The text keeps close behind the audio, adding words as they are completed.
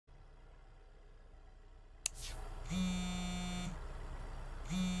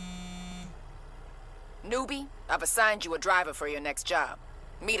Newbie, I've assigned you a driver for your next job.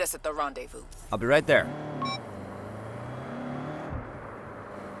 Meet us at the rendezvous. I'll be right there.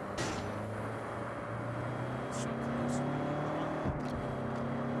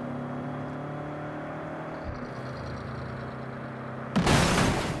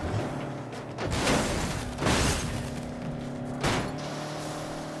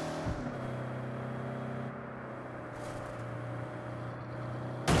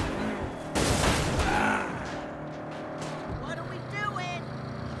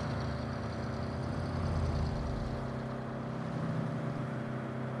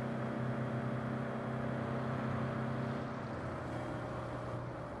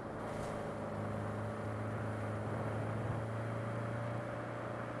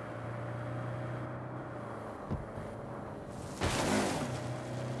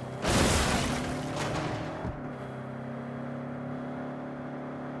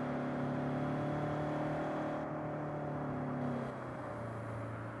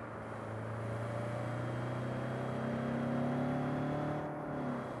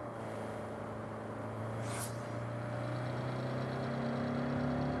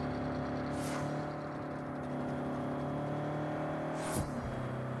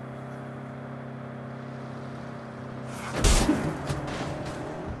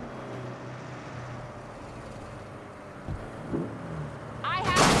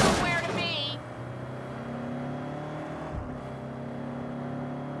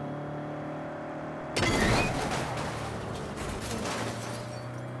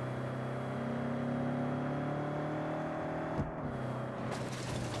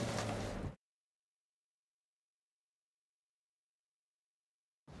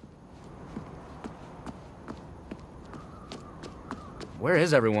 Where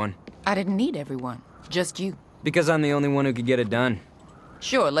is everyone? I didn't need everyone, just you. Because I'm the only one who could get it done.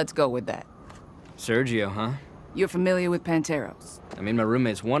 Sure, let's go with that. Sergio, huh? You're familiar with Panteros? I mean, my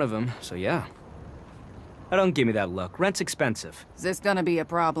roommate's one of them, so yeah. Don't give me that look. Rent's expensive. Is this gonna be a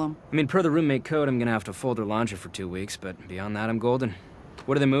problem? I mean, per the roommate code, I'm gonna have to fold her laundry for 2 weeks, but beyond that, I'm golden.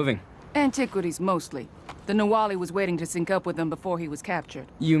 What are they moving? Antiquities, mostly. The Nawali was waiting to sync up with them before he was captured.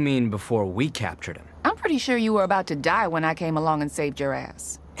 You mean before we captured him? I'm pretty sure you were about to die when I came along and saved your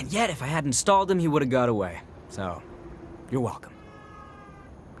ass. And yet, if I hadn't stalled him, he would have got away. So, you're welcome.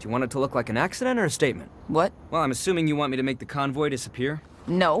 Do you want it to look like an accident or a statement? What? Well, I'm assuming you want me to make the convoy disappear?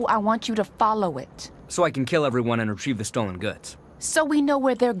 No, I want you to follow it. So I can kill everyone and retrieve the stolen goods. So we know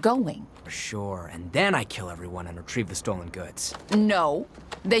where they're going. Sure, and then I kill everyone and retrieve the stolen goods. No.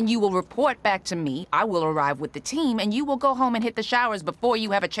 Then you will report back to me, I will arrive with the team, and you will go home and hit the showers before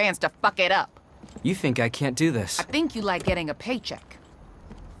you have a chance to fuck it up. You think I can't do this? I think you like getting a paycheck.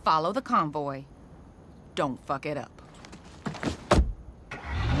 Follow the convoy. Don't fuck it up.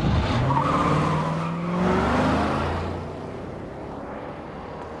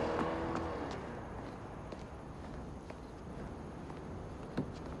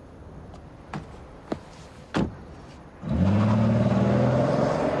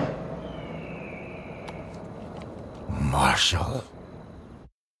 Marshall.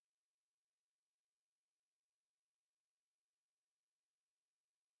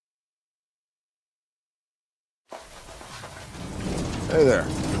 Hey there.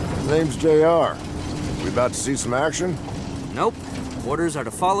 Name's JR. We about to see some action? Nope. Orders are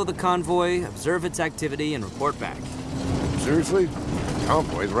to follow the convoy, observe its activity, and report back. Seriously?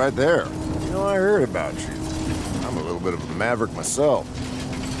 Convoy's right there. You know, I heard about you. I'm a little bit of a maverick myself.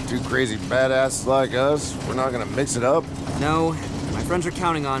 Two crazy badasses like us, we're not gonna mix it up? No, my friends are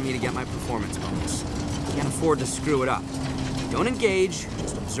counting on me to get my performance bonus. Can't afford to screw it up. Don't engage,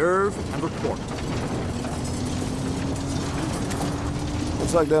 just observe and report.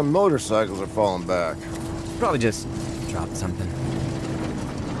 Looks like them motorcycles are falling back. Probably just dropped something.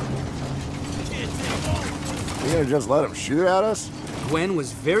 You gonna just let them shoot at us? Gwen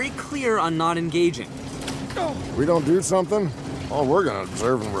was very clear on not engaging. We don't do something? All we're gonna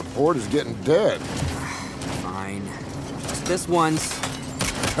observe and report is getting dead. Fine. Just this once.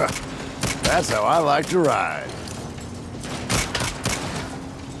 That's how I like to ride.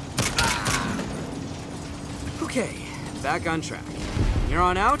 Okay, back on track. From here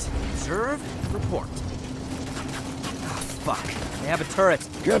on out, observe and report. Oh, fuck. They have a turret.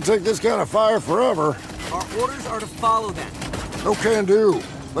 Can't take this kind of fire forever. Our orders are to follow them. No can do.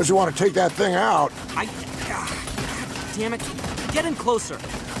 Unless you want to take that thing out. God damn it. Get in closer.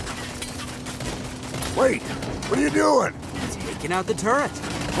 Wait, what are you doing? Taking out the turret.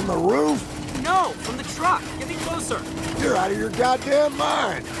 From the roof? No, from the truck. Get me closer. You're out of your goddamn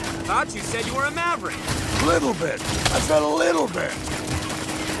mind. Thought you said you were a maverick. Little bit. I said a little bit.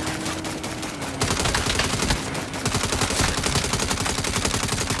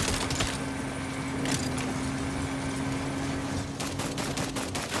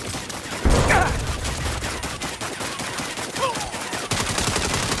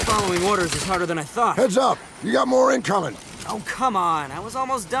 Following orders is harder than I thought. Heads up! You got more incoming! Oh, come on. I was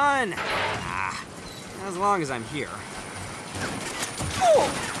almost done. As long as I'm here.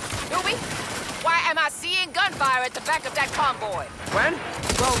 Newbie, why am I seeing gunfire at the back of that convoy? When?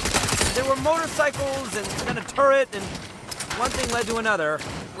 Well, there were motorcycles and then a turret and one thing led to another.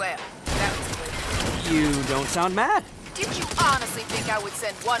 Well, that was quick. You don't sound mad. Did you honestly think I would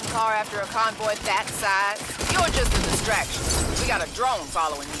send one car after a convoy that size? You're just a distraction. We got a drone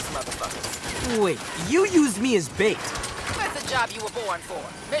following these motherfuckers. Wait, you used me as bait. That's the job you were born for.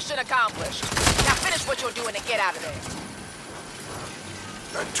 Mission accomplished. Now finish what you're doing and get out of there.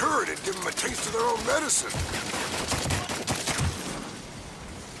 That turret had given them a taste of their own medicine.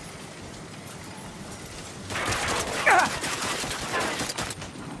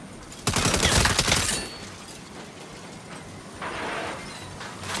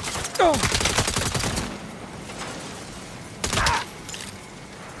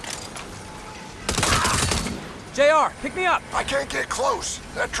 JR, pick me up! I can't get close.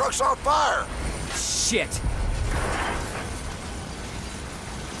 That truck's on fire. Shit!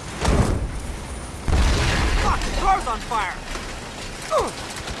 Fuck, the car's on fire! Excellent.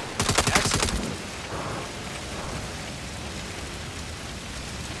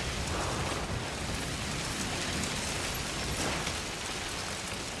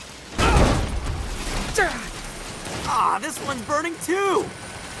 This one's burning too!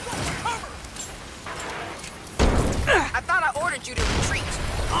 I thought I ordered you to retreat.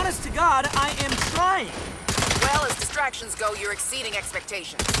 Honest to God, I am trying. Well, as distractions go, you're exceeding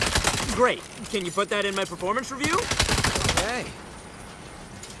expectations. Great. Can you put that in my performance review? Okay.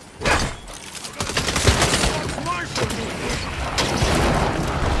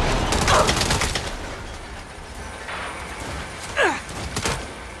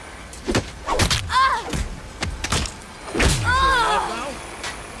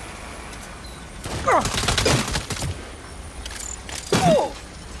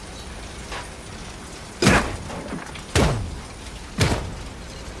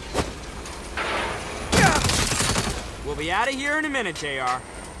 We'll be out of here in a minute, JR.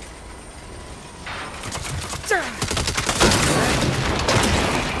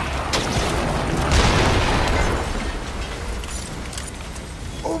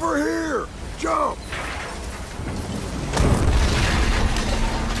 Over here! Jump!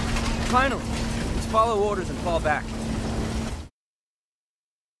 Finally. Let's follow orders and fall back.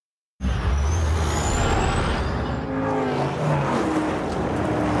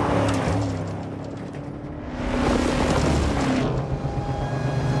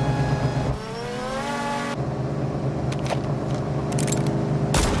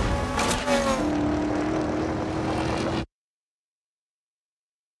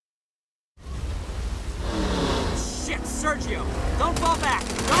 Sergio, don't fall back!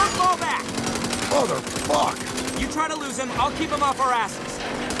 Don't fall back! Motherfuck! You try to lose him, I'll keep him off our asses.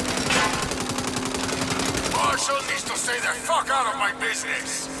 Marshal needs to stay the fuck out of my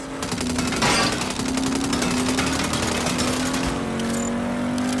business!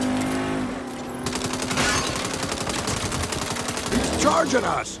 He's charging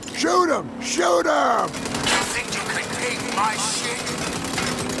us! Shoot him! Shoot him! You think you can take my shit?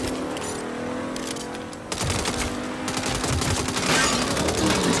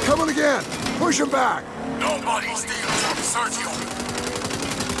 Coming again! Push him back! Nobody steals from Sergio!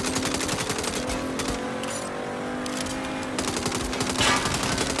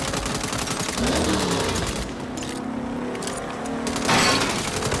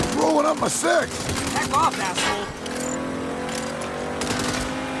 He's rolling up my six! Heck off, asshole!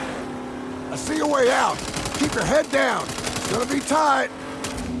 I see a way out. Keep your head down. It's gonna be tight.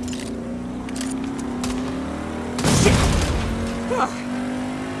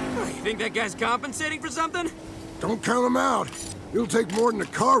 You think that guy's compensating for something? Don't count him out. It'll take more than a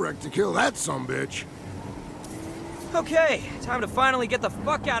car wreck to kill that sumbitch. Okay, time to finally get the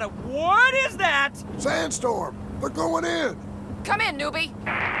fuck out of— What is that? Sandstorm! They're going in! Come in, newbie.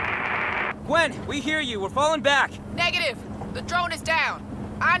 Gwen, we hear you. We're falling back. Negative. The drone is down.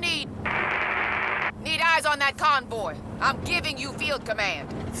 I need eyes on that convoy. I'm giving you field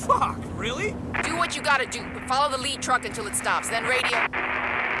command. Fuck, really? Do what you gotta do, but follow the lead truck until it stops, then radio.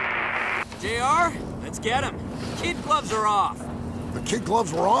 JR, let's get him. Kid gloves are off. The kid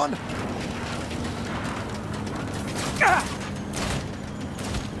gloves were on?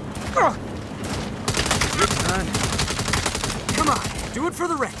 Good time. Come on, do it for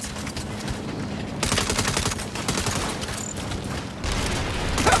the rent.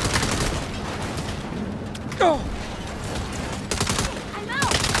 Oh!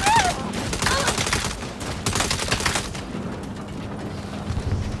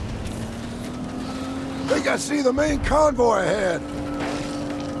 I see the main convoy ahead.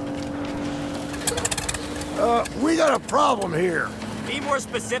 We got a problem here. Be more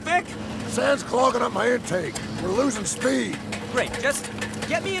specific? Sand's clogging up my intake. We're losing speed. Great, just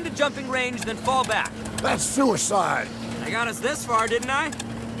get me into jumping range, then fall back. That's suicide. I got us this far, didn't I?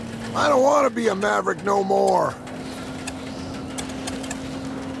 I don't want to be a maverick no more.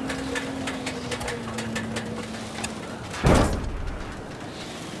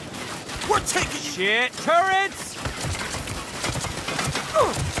 We're taking shit turrets!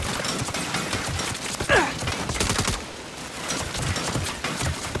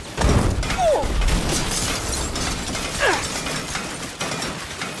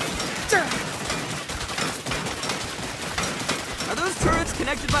 Are those turrets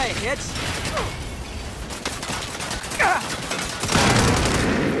connected by a hitch?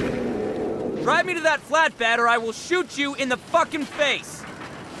 Drive me to that flatbed or I will shoot you in the fucking face!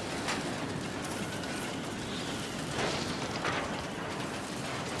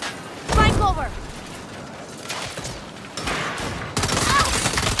 Flank over!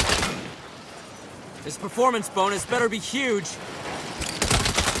 This performance bonus better be huge.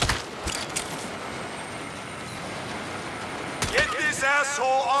 Get this asshole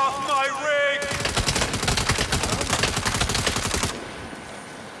off my rig!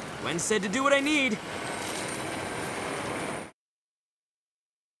 Gwen said to do what I need.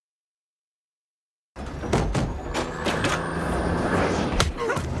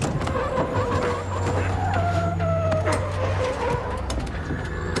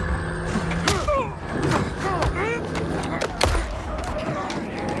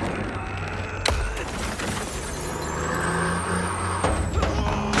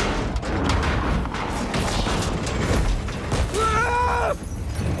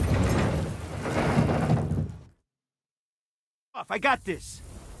 I got this.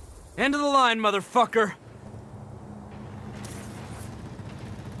 End of the line, motherfucker.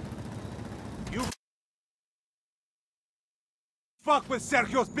 You fuck with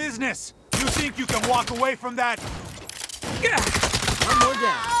Sergio's business. You think you can walk away from that? One more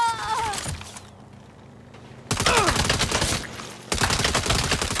down.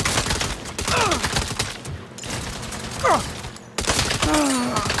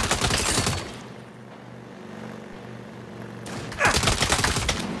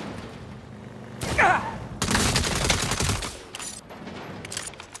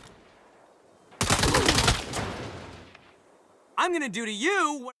 I'm gonna do to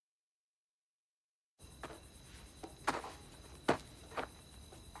you what...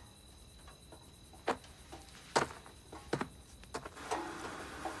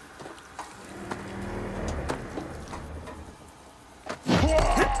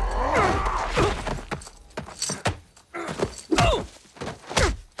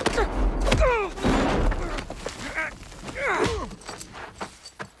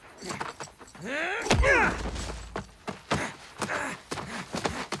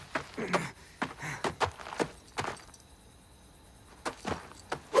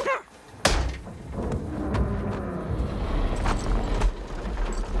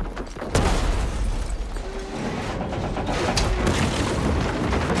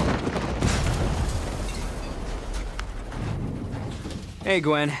 Hey,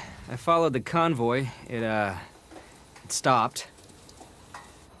 Gwen. I followed the convoy. It stopped.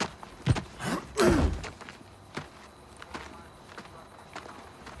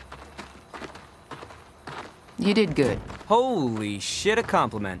 You did good. Holy shit, a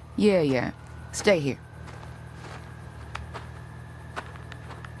compliment. Yeah. Stay here.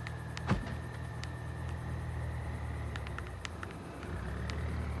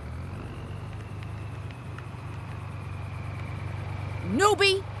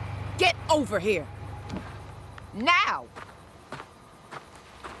 Newbie, get over here. Now!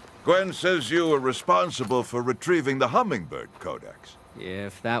 Gwen says you were responsible for retrieving the Hummingbird Codex.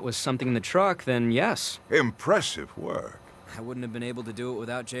 If that was something in the truck, then yes. Impressive work. I wouldn't have been able to do it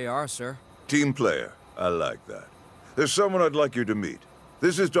without JR, sir. Team player. I like that. There's someone I'd like you to meet.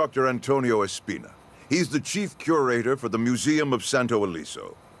 This is Dr. Antonio Espina. He's the chief curator for the Museum of Santo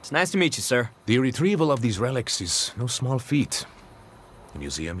Eliso. It's nice to meet you, sir. The retrieval of these relics is no small feat. The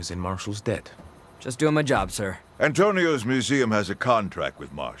museum is in Marshall's debt. Just doing my job, sir. Antonio's museum has a contract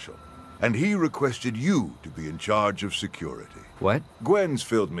with Marshall, and he requested you to be in charge of security. What? Gwen's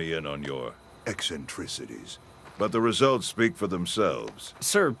filled me in on your eccentricities, but the results speak for themselves.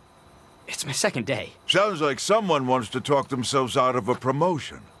 Sir, it's my second day. Sounds like someone wants to talk themselves out of a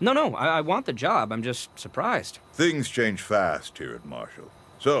promotion. No, I want the job. I'm just surprised. Things change fast here at Marshall.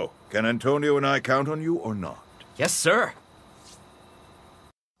 So, can Antonio and I count on you or not? Yes, sir.